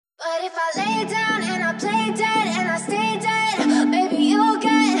But if I lay down and I play dead and I stay dead, maybe you'll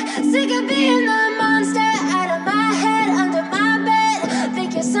get sick of being the monster out of my head, under my bed.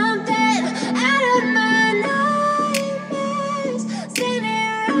 Think you're something out of my nightmares,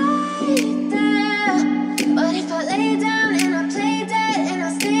 standing right there. But if I lay down and I play dead and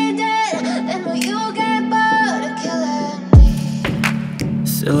I stay dead, then will you get bored of killing me?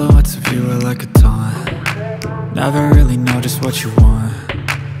 Silhouettes of you are like a taunt. Never really know just what you want.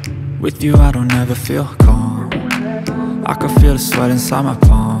 With you I don't ever feel calm. I can feel the sweat inside my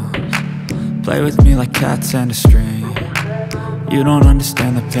palms. Play with me like cats and a string. You don't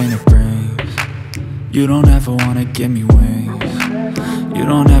understand the pain it brings. You don't ever wanna give me wings. You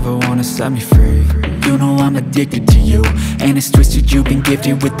don't ever wanna set me free. You know I'm addicted to you, and it's twisted, you've been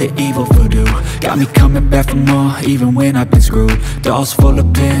gifted with the evil voodoo. Got me coming back for more, even when I've been screwed. Dolls full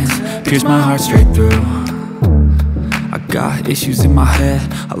of pins, pierce my heart straight through. I got issues in my head,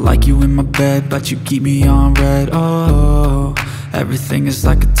 I like you in my bed, but you keep me on red. Oh, everything is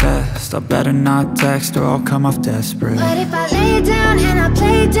like a test. I better not text or I'll come off desperate. But if I lay down and I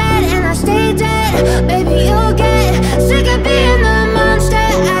play dead and I stay dead, maybe you'll get sick of being the monster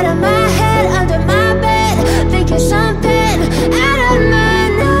out of my head, under my bed. Think you're something out of my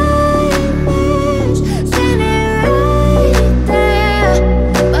nightmares, standing right there.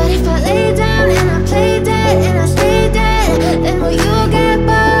 But if I lay down and I play dead and I stay dead, then will you get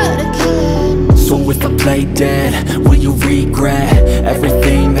bored of killing me? So if I play dead, will you regret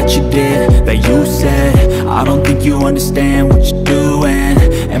everything that you did, that you said? I don't think you understand what you're doing,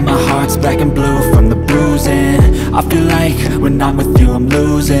 and my heart's black and blue from the bruising. I feel like when I'm with you I'm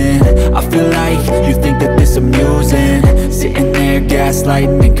losing. I feel like you think that this amusing, sitting there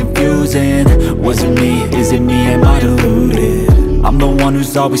gaslighting and confusing. Was it me? Is it me? Am I deluded? I'm the one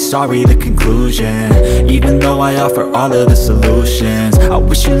who's always sorry, the conclusion, even though I offer all of the solutions. I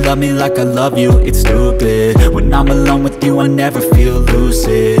wish you loved me like I love you, it's stupid. When I'm alone with you I never feel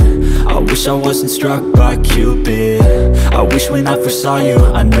lucid. I wish I wasn't struck by Cupid. I wish when I first saw you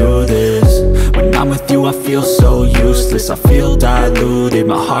I knew this. When I'm with you I feel so useless, I feel diluted,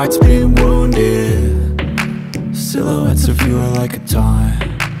 my heart's been wounded. Silhouettes of you are like a taunt.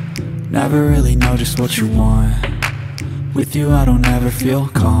 Never really know just what you want. With you I don't ever feel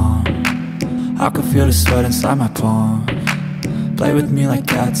calm. I can feel the sweat inside my palms. Play with me like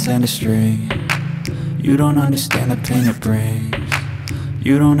cats and a string. You don't understand the pain it brings.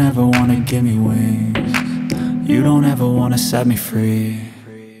 You don't ever wanna give me wings. You don't ever wanna set me free.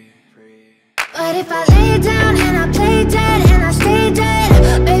 But if I lay down and I play dead and I stay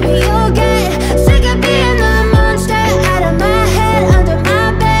dead, maybe you'll get sick of being the monster out of my head, under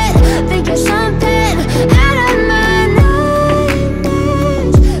my bed. Think you're something out of my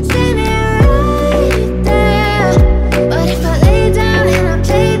nightmares, standing right there. But if I lay down and I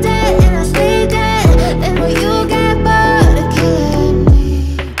play dead and I stay dead, then will you get bored of killing me?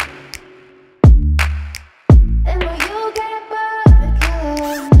 Then will you get bored of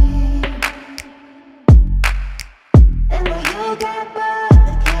killing me? Then will you get bored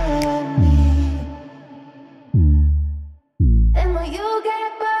of killing me? Then will you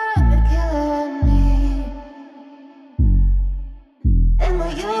get bored of killing me? Then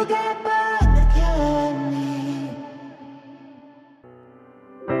will you get bored of killing me?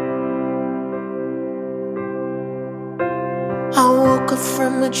 I woke up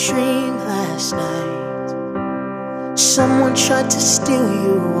from a dream last night. Someone tried to steal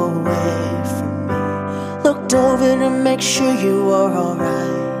you away from me. Looked over to make sure you were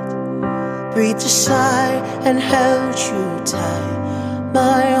alright. Breathed a sigh and held you tight.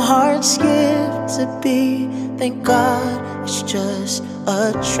 My heart skipped a beat. Thank God it's just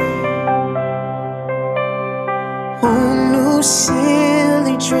a dream. Who knew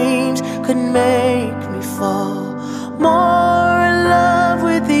silly dreams could make me fall more in love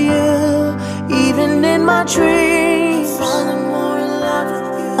with you? Even in my dreams, I'm falling more in love with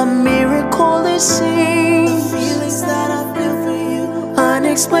you. A miracle it seems. The feelings that I feel for you,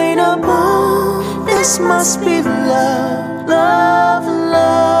 unexplainable. This must be love, love, love.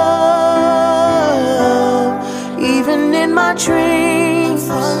 Even in my dreams, I'm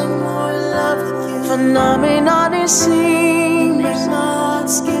falling more in love with you. Phenomenon it seems. Make my heart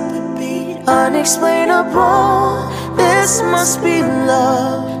skip a beat. Unexplainable. This must be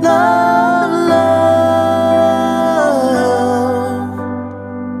love, love, love.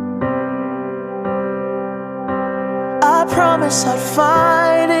 I promise I'd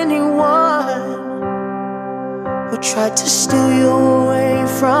fight anyone who tried to steal you away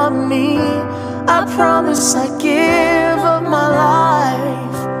from me. I promise I'd give up my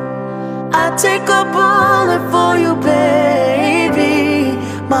life. I'd take a bullet for you, baby.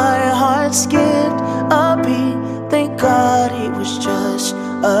 My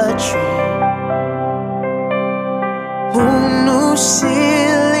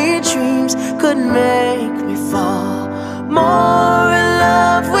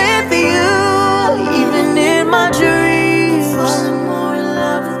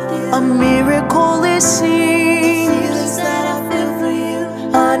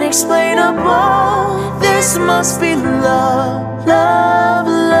must be love, love,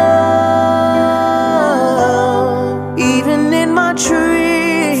 love. Even in my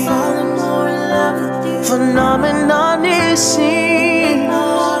dreams, falling more in love with you. Phenomenon is seen,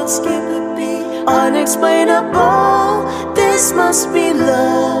 skip a beat. Unexplainable, this must be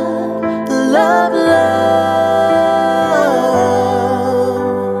love, love, love.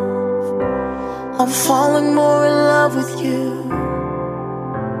 I'm falling more in love with you.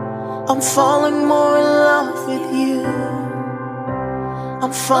 I'm falling more in love with you.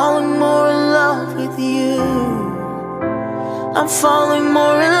 I'm falling more in love with you. I'm falling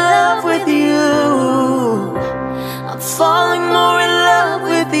more in love with you. I'm falling more in love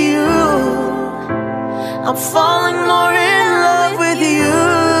with you. I'm falling more in love with you.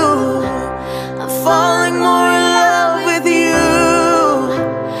 I'm falling more in love with you.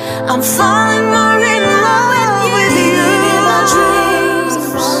 I'm falling more in love with you. In my dreams, I'm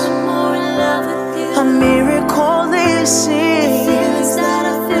falling more in love with you. A miracle is seen. The feelings that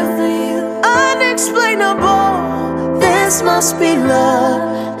I feel for you, unexplainable. This must be love,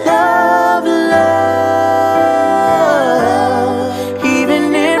 love, love. Even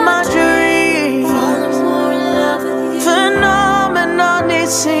in my dreams, falling more in love with you. Phenomenon it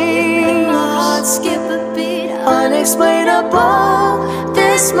seems, my heart skip a beat. Unexplainable,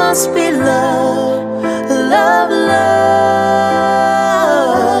 this must be love, love, love.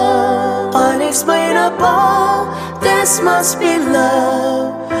 Unexplainable, this must be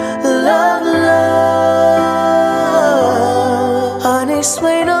love, love, love.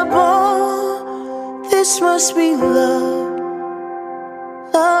 Unexplainable, this must be love,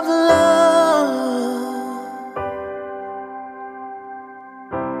 love, love.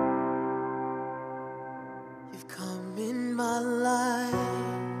 You've come in my life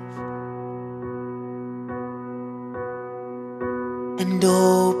and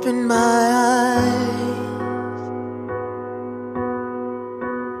opened my eyes.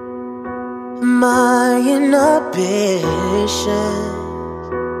 My inhibitions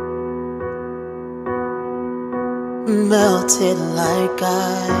melted like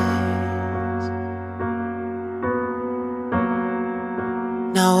ice.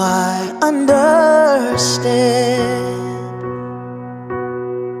 Now I understand.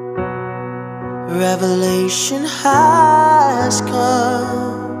 Revelation has come.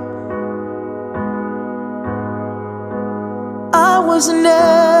 I was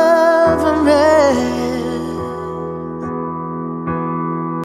never